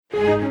The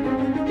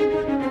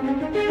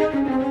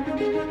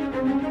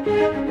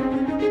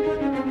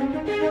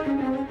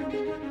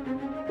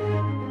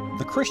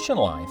Christian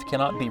life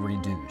cannot be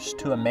reduced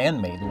to a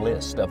man-made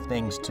list of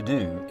things to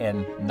do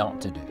and not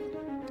to do.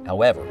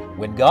 However,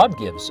 when God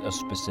gives a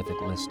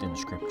specific list in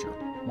Scripture,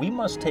 we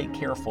must take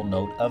careful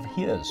note of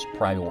His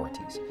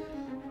priorities.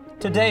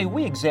 Today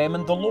we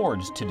examine the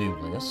Lord's to-do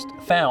list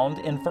found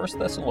in 1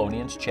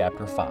 Thessalonians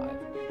chapter 5.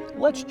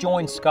 Let's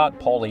join Scott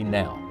Pauley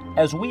now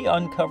as we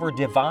uncover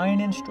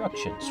divine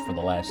instructions for the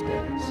last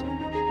days.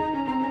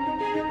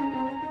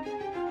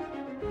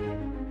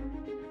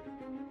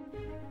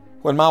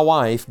 When my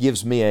wife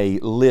gives me a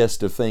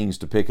list of things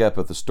to pick up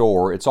at the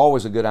store, it's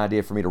always a good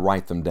idea for me to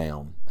write them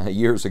down.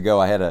 Years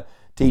ago, I had a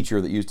teacher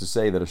that used to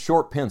say that a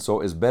short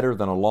pencil is better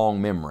than a long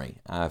memory.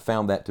 I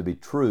found that to be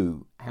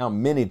true. How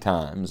many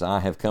times I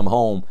have come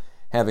home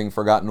having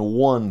forgotten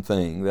one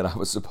thing that I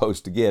was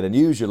supposed to get, and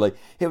usually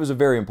it was a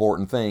very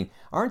important thing.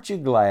 Aren't you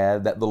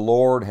glad that the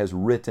Lord has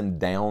written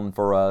down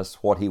for us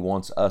what He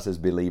wants us as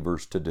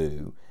believers to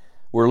do?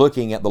 We're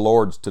looking at the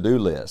Lord's to-do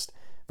list.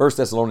 1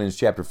 Thessalonians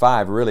chapter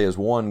 5 really is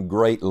one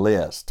great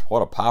list.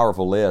 What a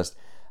powerful list.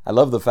 I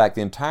love the fact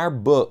the entire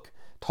book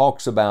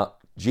talks about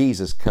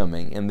Jesus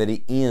coming and that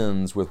He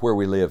ends with where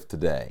we live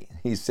today.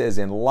 He says,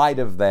 in light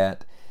of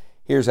that,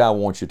 here's how I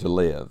want you to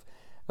live.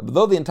 But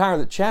though the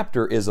entire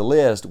chapter is a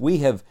list, we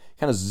have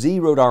kind of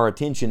zeroed our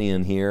attention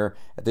in here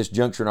at this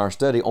juncture in our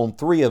study on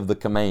three of the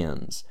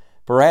commands.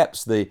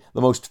 Perhaps the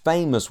most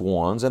famous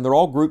ones, and they're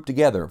all grouped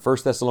together. 1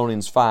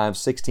 Thessalonians 5,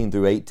 16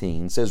 through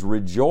 18 says,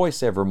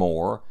 rejoice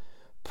evermore,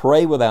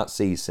 pray without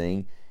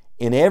ceasing,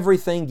 in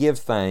everything give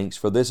thanks,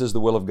 for this is the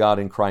will of God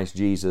in Christ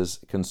Jesus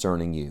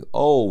concerning you.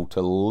 Oh,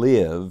 to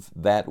live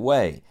that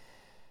way.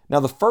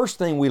 Now, the first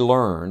thing we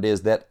learned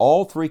is that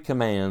all three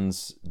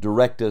commands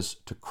direct us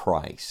to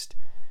Christ.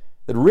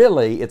 That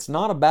really, it's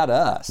not about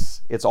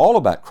us. It's all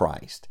about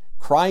Christ.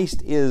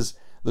 Christ is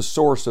the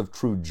source of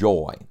true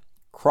joy.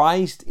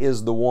 Christ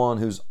is the one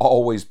who's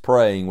always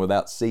praying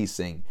without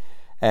ceasing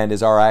and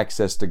is our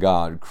access to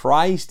God.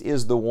 Christ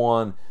is the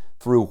one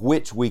through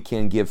which we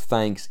can give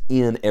thanks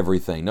in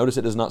everything. Notice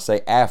it does not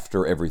say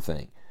after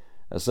everything.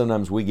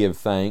 Sometimes we give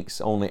thanks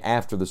only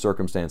after the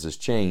circumstances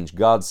change.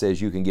 God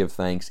says you can give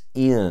thanks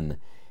in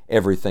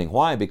everything.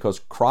 Why? Because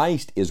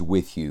Christ is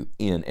with you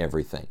in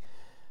everything.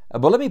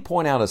 But let me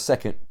point out a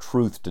second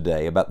truth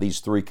today about these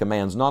three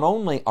commands. Not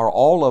only are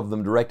all of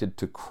them directed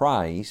to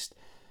Christ,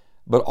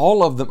 but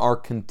all of them are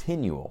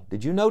continual.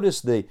 Did you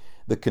notice the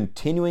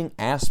continuing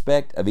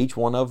aspect of each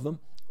one of them?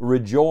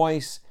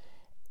 Rejoice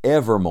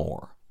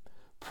evermore.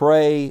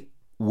 Pray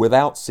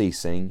without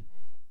ceasing,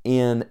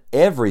 in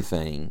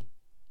everything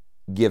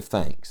give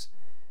thanks.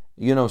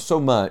 You know, so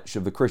much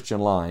of the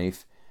Christian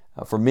life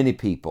for many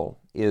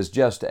people is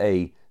just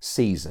a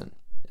season.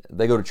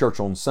 They go to church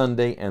on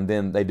Sunday and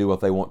then they do what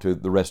they want to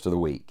the rest of the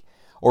week.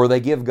 Or they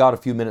give God a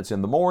few minutes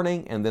in the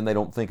morning and then they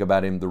don't think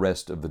about Him the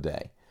rest of the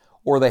day.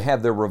 Or they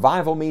have their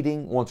revival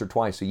meeting once or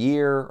twice a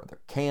year, or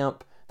their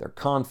camp, their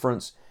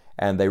conference,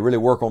 and they really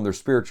work on their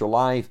spiritual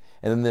life,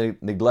 and then they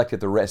neglect it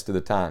the rest of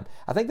the time.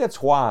 I think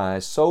that's why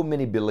so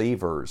many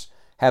believers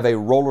have a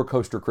roller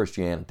coaster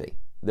Christianity.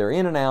 They're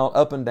in and out,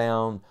 up and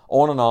down,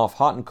 on and off,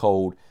 hot and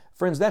cold.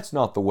 Friends, that's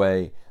not the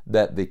way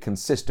that the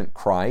consistent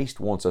Christ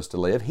wants us to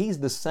live. He's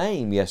the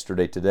same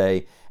yesterday,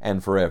 today,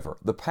 and forever.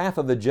 The path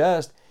of the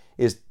just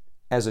is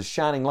as a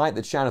shining light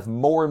that shineth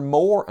more and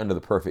more unto the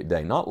perfect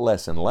day, not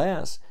less and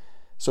less.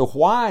 So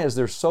why is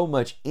there so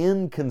much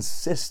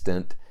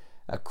inconsistent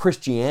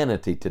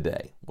Christianity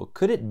today? Well,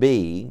 could it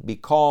be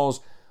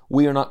because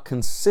we are not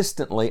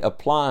consistently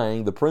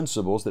applying the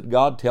principles that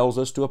God tells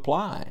us to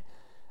apply?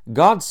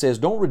 God says,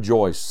 don't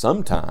rejoice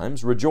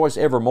sometimes, rejoice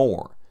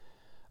evermore.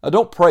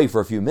 Don't pray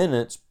for a few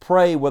minutes,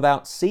 pray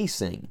without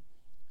ceasing.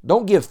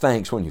 Don't give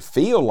thanks when you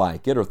feel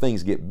like it or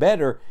things get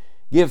better.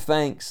 Give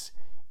thanks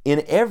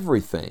in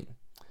everything.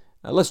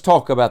 Now, let's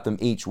talk about them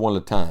each one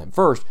at a time.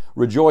 First,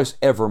 rejoice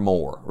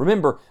evermore.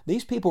 Remember,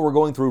 these people were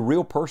going through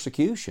real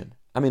persecution.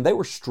 I mean, they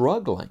were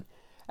struggling.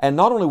 And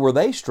not only were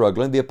they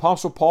struggling, the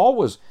Apostle Paul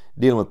was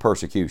dealing with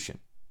persecution.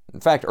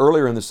 In fact,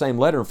 earlier in the same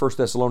letter in 1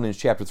 Thessalonians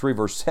chapter 3,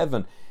 verse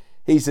 7,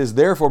 he says,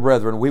 therefore,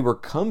 brethren, we were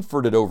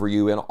comforted over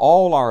you in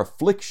all our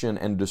affliction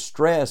and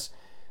distress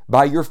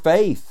by your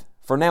faith.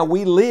 For now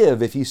we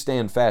live if you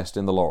stand fast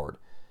in the Lord.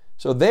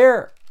 So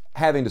they're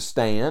having to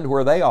stand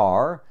where they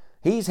are.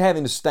 He's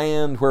having to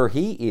stand where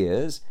he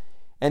is.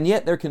 And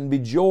yet there can be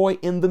joy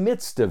in the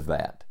midst of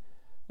that.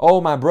 Oh,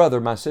 my brother,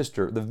 my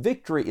sister, the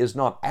victory is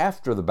not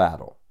after the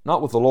battle,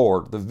 not with the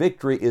Lord. The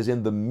victory is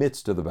in the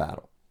midst of the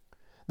battle.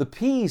 The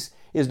peace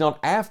is not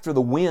after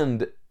the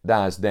wind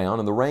dies down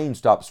and the rain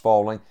stops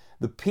falling.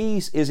 The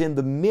peace is in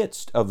the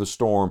midst of the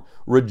storm.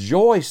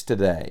 Rejoice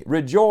today.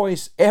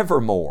 Rejoice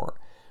evermore.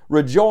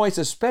 Rejoice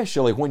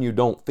especially when you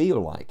don't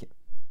feel like it.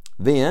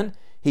 Then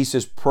he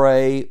says,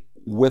 pray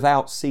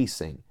without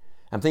ceasing.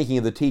 I'm thinking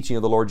of the teaching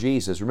of the Lord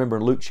Jesus. Remember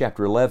in Luke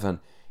chapter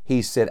 11,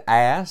 He said,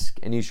 ask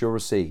and ye shall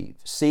receive.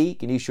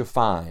 Seek and ye shall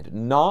find.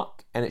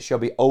 Knock and it shall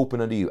be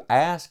open unto you.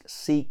 Ask,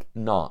 seek,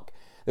 knock.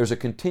 There's a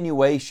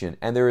continuation,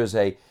 and there is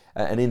an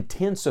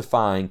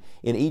intensifying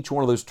in each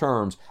one of those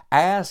terms.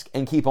 Ask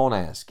and keep on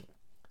asking.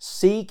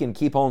 Seek and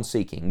keep on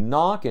seeking.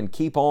 Knock and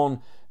keep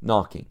on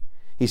knocking.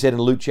 He said in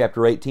Luke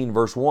chapter 18,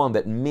 verse 1,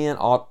 that men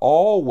ought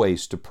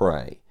always to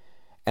pray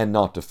and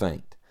not to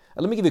faint.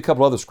 Let me give you a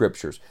couple other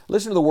scriptures.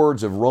 Listen to the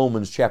words of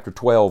Romans chapter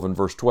 12 and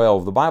verse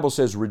 12. The Bible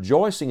says,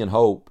 rejoicing in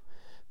hope,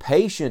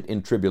 patient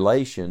in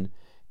tribulation,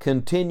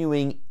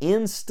 continuing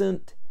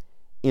instant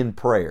in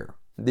prayer.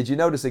 Did you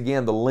notice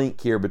again the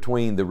link here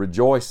between the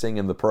rejoicing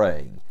and the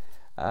praying?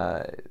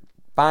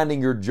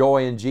 Finding your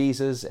joy in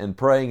Jesus and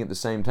praying at the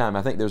same time.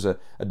 I think there's a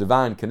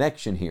divine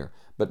connection here,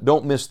 but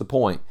don't miss the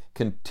point.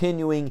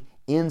 Continuing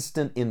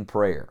instant in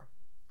prayer.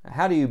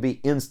 How do you be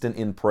instant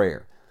in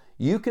prayer?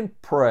 You can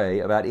pray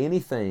about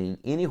anything,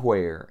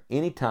 anywhere,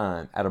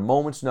 anytime, at a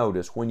moment's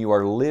notice when you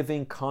are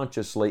living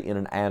consciously in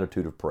an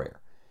attitude of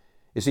prayer.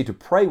 You see, to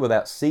pray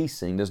without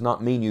ceasing does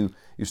not mean you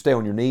stay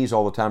on your knees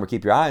all the time or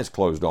keep your eyes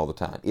closed all the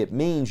time. It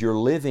means you're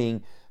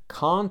living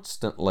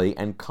constantly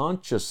and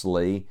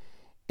consciously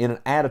in an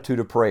attitude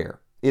of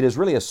prayer. It is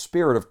really a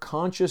spirit of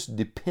conscious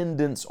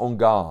dependence on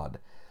God,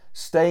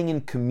 staying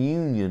in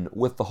communion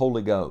with the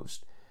Holy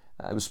Ghost.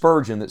 It was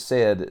Spurgeon that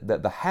said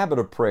that the habit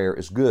of prayer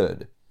is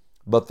good,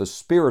 but the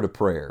spirit of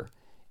prayer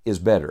is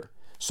better.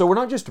 So we're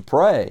not just to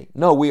pray.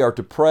 No, we are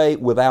to pray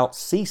without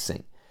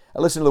ceasing.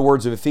 Listen to the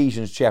words of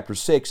Ephesians chapter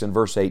 6 and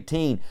verse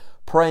 18,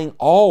 praying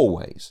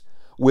always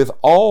with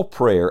all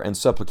prayer and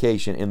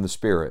supplication in the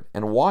Spirit,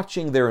 and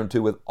watching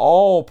thereunto with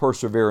all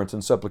perseverance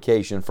and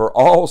supplication for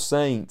all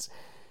saints.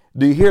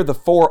 Do you hear the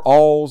four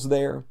alls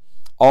there?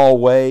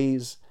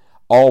 Always,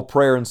 all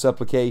prayer and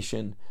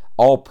supplication,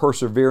 all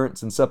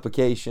perseverance and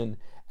supplication,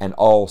 and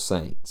all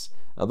saints.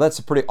 Now that's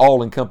a pretty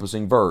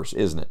all-encompassing verse,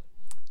 isn't it?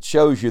 It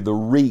shows you the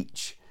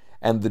reach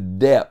and the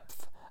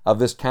depth of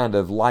this kind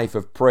of life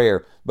of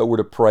prayer, but we're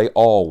to pray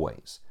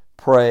always.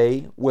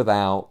 Pray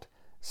without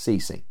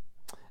ceasing.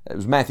 It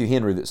was Matthew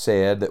Henry that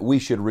said that we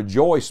should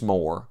rejoice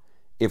more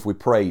if we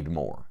prayed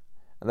more.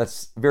 And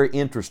that's very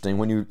interesting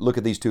when you look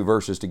at these two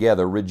verses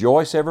together.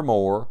 Rejoice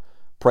evermore,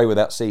 pray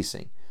without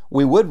ceasing.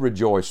 We would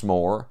rejoice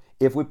more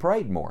if we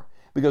prayed more.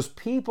 Because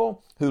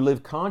people who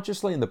live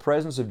consciously in the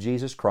presence of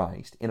Jesus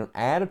Christ in an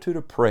attitude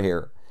of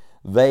prayer,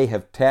 they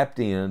have tapped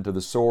into the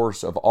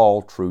source of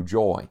all true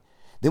joy.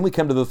 Then we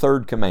come to the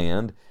third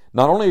command.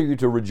 Not only are you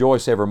to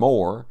rejoice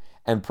evermore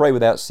and pray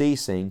without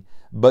ceasing,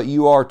 but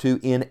you are to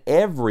in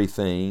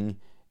everything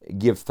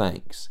give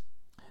thanks.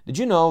 Did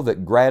you know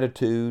that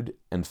gratitude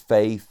and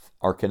faith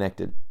are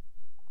connected?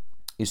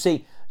 You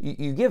see,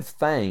 you give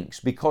thanks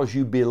because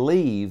you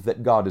believe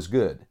that God is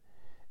good.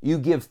 You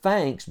give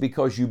thanks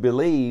because you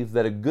believe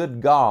that a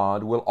good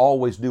God will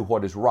always do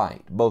what is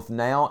right, both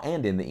now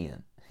and in the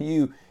end.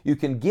 You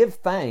can give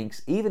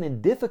thanks even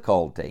in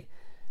difficulty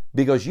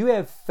because you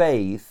have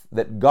faith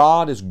that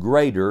God is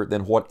greater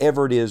than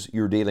whatever it is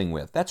you're dealing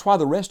with. That's why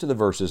the rest of the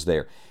verse is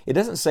there. It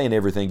doesn't say in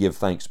everything give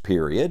thanks,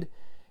 period.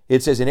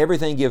 It says in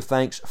everything give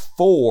thanks,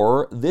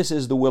 for this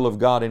is the will of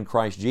God in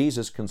Christ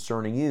Jesus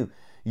concerning you.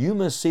 You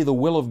must see the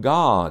will of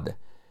God.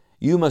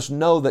 You must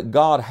know that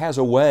God has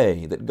a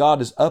way, that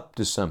God is up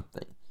to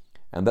something,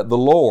 and that the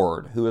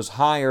Lord, who is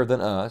higher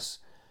than us,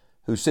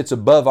 who sits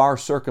above our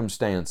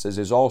circumstances,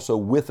 is also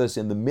with us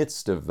in the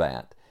midst of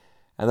that,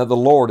 and that the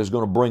Lord is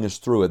going to bring us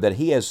through it, that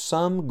He has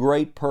some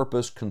great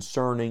purpose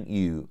concerning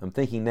you. I'm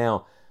thinking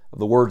now of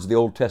the words of the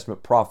Old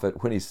Testament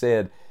prophet when he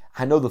said,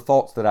 I know the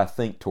thoughts that I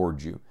think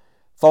toward you,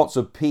 thoughts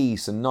of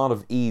peace and not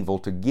of evil,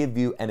 to give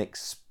you an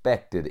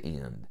expected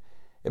end.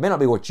 It may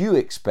not be what you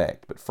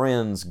expect, but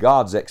friends,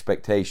 God's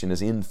expectation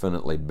is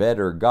infinitely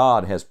better.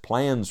 God has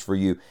plans for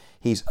you.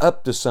 He's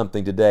up to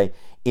something today.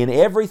 In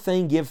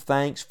everything give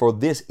thanks, for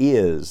this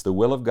is the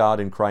will of God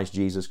in Christ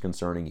Jesus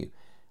concerning you.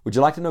 Would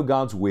you like to know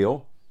God's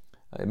will?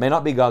 It may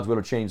not be God's will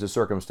to change the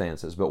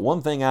circumstances, but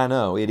one thing I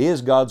know, it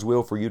is God's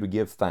will for you to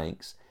give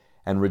thanks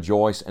and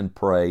rejoice and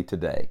pray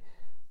today.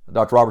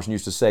 Dr. Robertson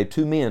used to say,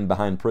 2 men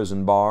behind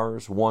prison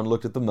bars, one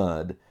looked at the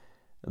mud,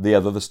 the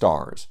other the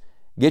stars.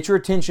 Get your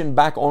attention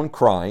back on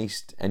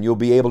Christ, and you'll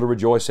be able to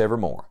rejoice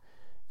evermore.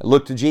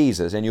 Look to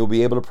Jesus, and you'll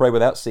be able to pray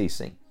without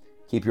ceasing.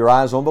 Keep your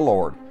eyes on the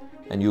Lord,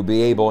 and you'll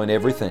be able in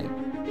everything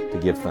to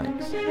give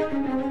thanks.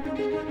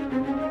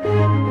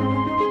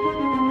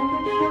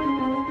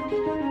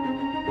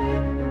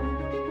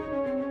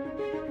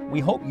 We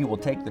hope you will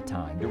take the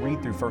time to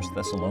read through 1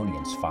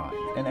 Thessalonians 5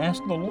 and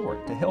ask the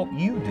Lord to help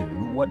you do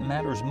what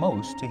matters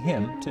most to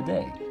Him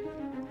today.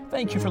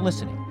 Thank you for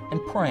listening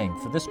and praying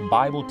for this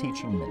Bible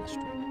teaching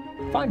ministry.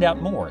 Find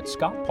out more at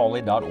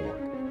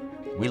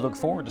scottpauley.org. We look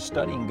forward to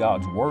studying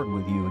God's Word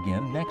with you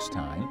again next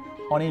time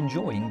on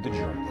Enjoying the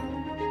Journey.